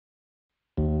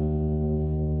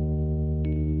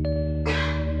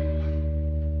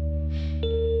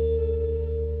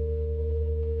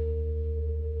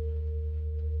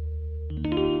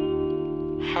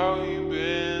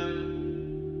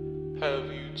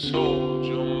told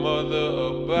your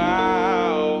mother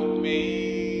about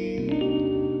me.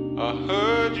 I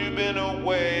heard you've been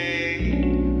away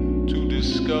to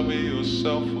discover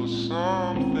yourself or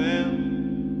something.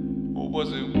 Or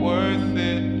was it worth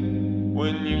it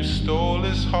when you stole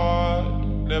his heart?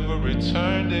 Never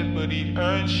returned it, but he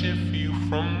earned shit for you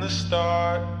from the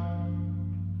start.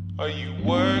 Are you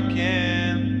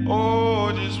working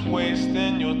or just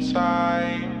wasting your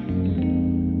time?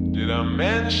 Did I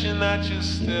mention that you're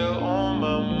still on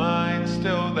my mind?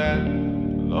 Still that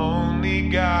lonely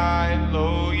guy,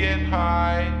 low yet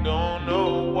high. Don't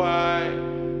know why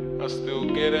I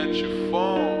still get at your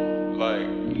phone. Like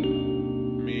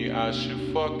me, I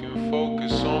should fucking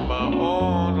focus on my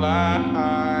own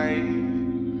life.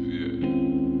 Yeah.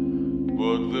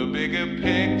 But the bigger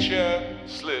picture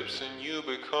slips and you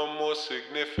become more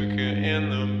significant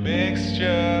in the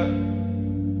mixture.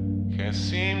 Can't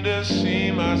seem to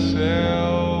see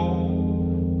myself.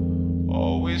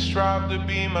 Always strive to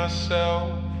be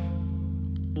myself.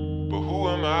 But who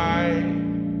am I?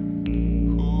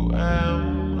 Who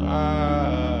am I?